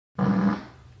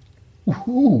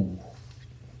Ooh,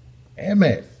 damn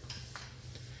it.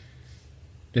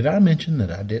 Did I mention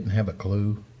that I didn't have a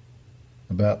clue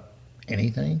about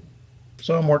anything?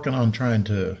 So I'm working on trying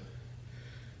to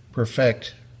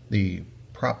perfect the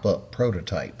prop-up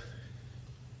prototype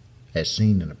as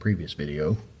seen in a previous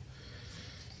video.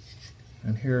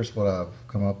 And here's what I've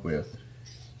come up with.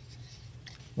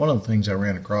 One of the things I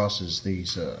ran across is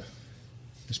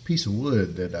this piece of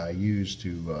wood that I used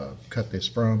to cut this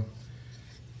from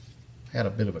had a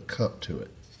bit of a cup to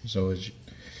it. So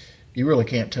you really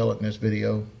can't tell it in this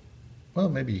video. Well,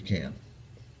 maybe you can.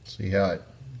 See how it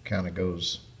kind of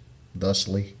goes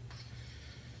thusly.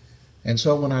 And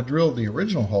so when I drilled the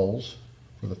original holes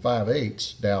for the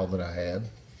 5/8 dowel that I had,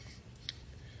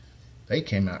 they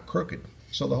came out crooked.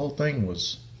 So the whole thing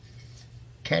was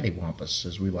cattywampus,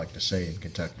 as we like to say in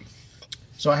Kentucky.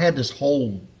 So I had this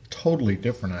whole totally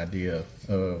different idea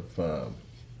of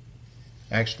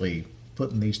actually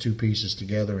putting these two pieces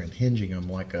together and hinging them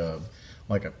like a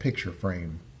picture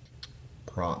frame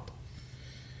prop.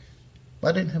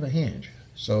 But I didn't have a hinge.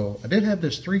 So I did have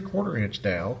this 3/4 inch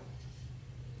dowel,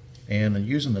 and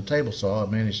using the table saw I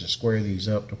managed to square these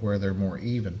up to where they're more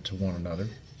even to one another,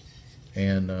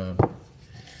 and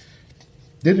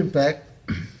did in fact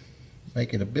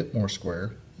make it a bit more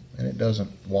square, and it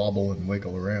doesn't wobble and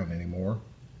wiggle around anymore.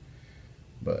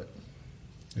 But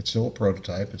it's still a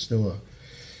prototype. It's still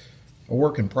a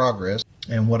work in progress.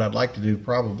 And what I'd like to do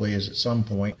probably is at some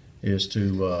point is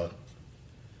to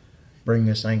bring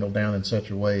this angle down in such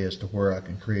a way as to where I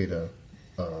can create a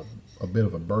bit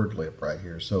of a bird lip right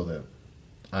here, so that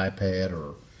iPad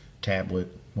or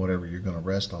tablet, whatever you're going to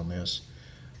rest on this,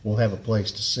 will have a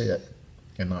place to sit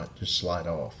and not just slide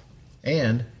off.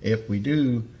 And if we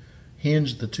do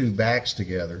hinge the two backs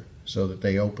together so that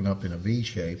they open up in a V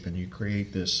shape and you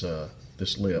create this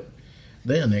this lip,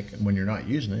 then when you're not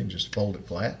using it, just fold it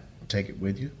flat, take it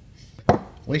with you.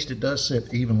 At least it does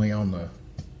sit evenly on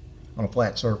a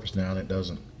flat surface now, and it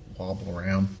doesn't wobble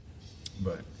around.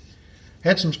 But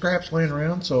had some scraps laying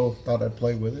around, so thought I'd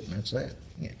play with it, and that's that.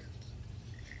 Yeah.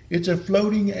 It's a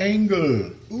floating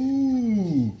angle.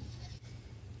 Ooh.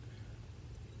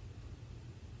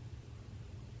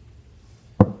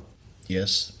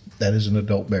 Yes, that is an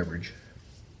adult beverage.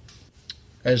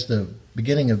 As the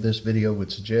beginning of this video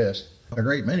would suggest, a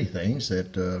great many things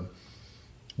that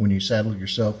when you saddle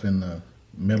yourself in the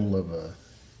middle of a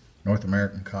North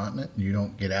American continent and you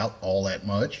don't get out all that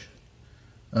much,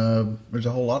 there's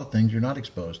a whole lot of things you're not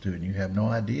exposed to and you have no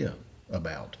idea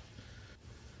about.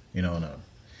 You know,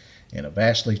 in a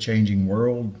vastly changing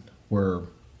world where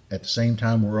at the same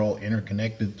time we're all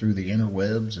interconnected through the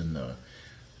interwebs and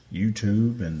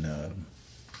YouTube and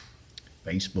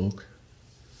Facebook,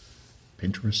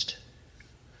 Pinterest,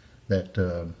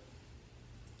 that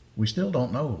we still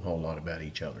don't know a whole lot about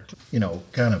each other. You know,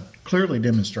 kind of clearly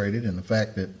demonstrated in the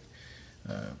fact that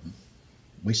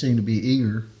we seem to be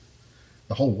eager,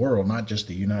 the whole world, not just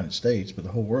the United States, but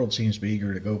the whole world seems to be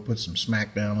eager to go put some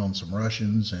smack down on some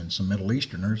Russians and some Middle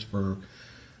Easterners for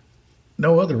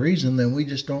no other reason than we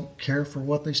just don't care for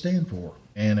what they stand for.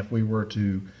 And if we were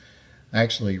to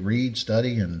actually read,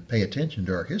 study, and pay attention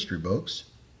to our history books,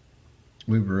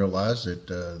 we would realize that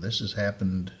this has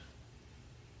happened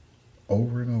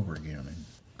over and over again. And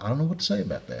I don't know what to say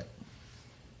about that.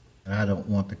 And I don't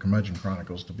want the Curmudgeon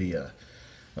Chronicles to be a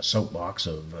soapbox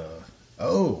of,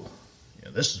 oh, yeah,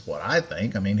 this is what I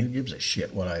think. I mean, who gives a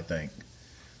shit what I think?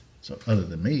 So, other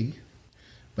than me.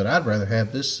 But I'd rather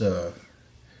have this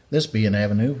this be an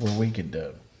avenue where we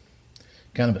could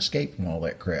kind of escape from all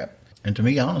that crap. And to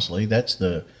me, honestly, that's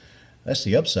the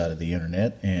upside of the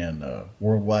internet and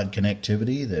worldwide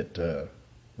connectivity, that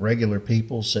regular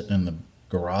people sitting in the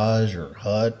garage or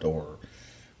hut or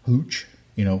hooch,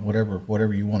 you know,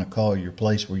 whatever you want to call your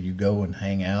place where you go and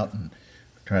hang out and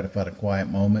try to find a quiet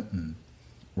moment and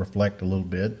reflect a little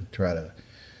bit and try to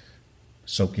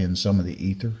soak in some of the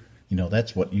ether. You know,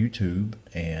 that's what YouTube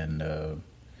and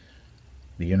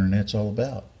the internet's all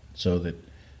about. So that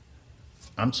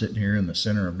I'm sitting here in the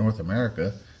center of North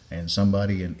America, and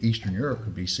somebody in Eastern Europe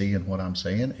could be seeing what I'm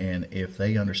saying, and if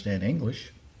they understand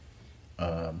English,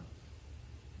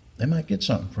 they might get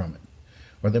something from it,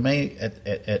 or they may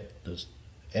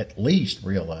at least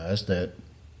realize that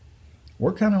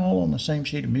we're kind of all on the same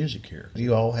sheet of music here. We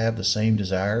all have the same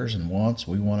desires and wants.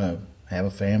 We want to have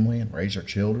a family and raise our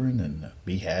children and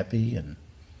be happy and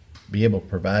be able to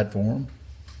provide for them,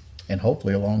 and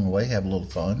hopefully along the way have a little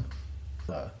fun.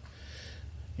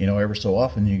 You know, every so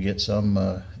often you get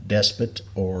some despot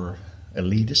or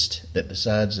elitist that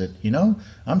decides that, you know,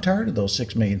 I'm tired of those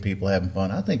 6 million people having fun.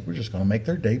 I think we're just going to make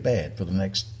their day bad for the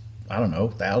next I don't know,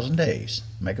 1,000 days.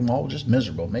 Make them all just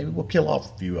miserable. Maybe we'll kill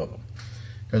off a few of them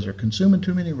because they're consuming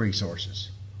too many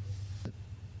resources.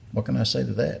 What can I say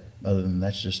to that other than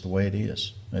that's just the way it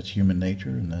is? That's human nature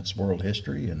and that's world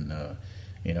history. And,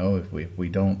 if we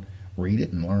don't read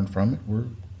it and learn from it, we're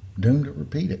doomed to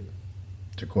repeat it.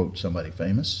 To quote somebody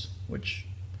famous,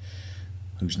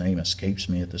 whose name escapes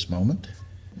me at this moment.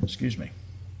 Excuse me.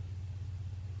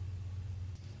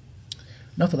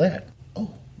 Enough of that.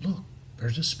 Oh, look,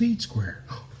 there's a speed square.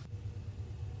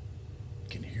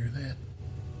 Can you hear that?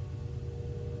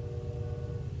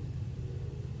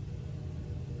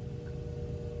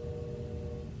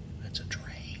 That's a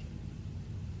train.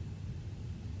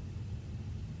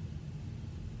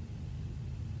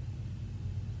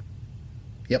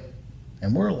 Yep,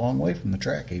 and we're a long way from the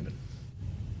track even.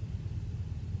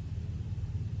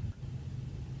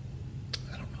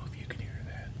 I don't know if you can hear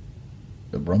that.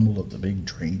 The rumble of the big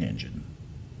train engine.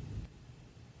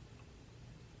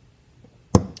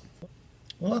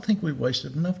 Well, I think we've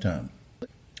wasted enough time.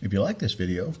 If you like this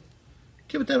video,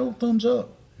 give it that old thumbs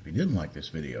up. If you didn't like this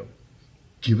video,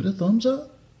 give it a thumbs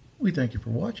up. We thank you for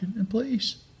watching, and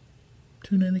please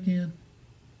tune in again.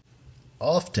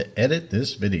 Off to edit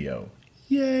this video.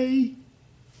 Yay!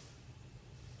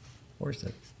 Where's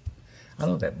that? I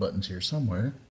know that button's here somewhere.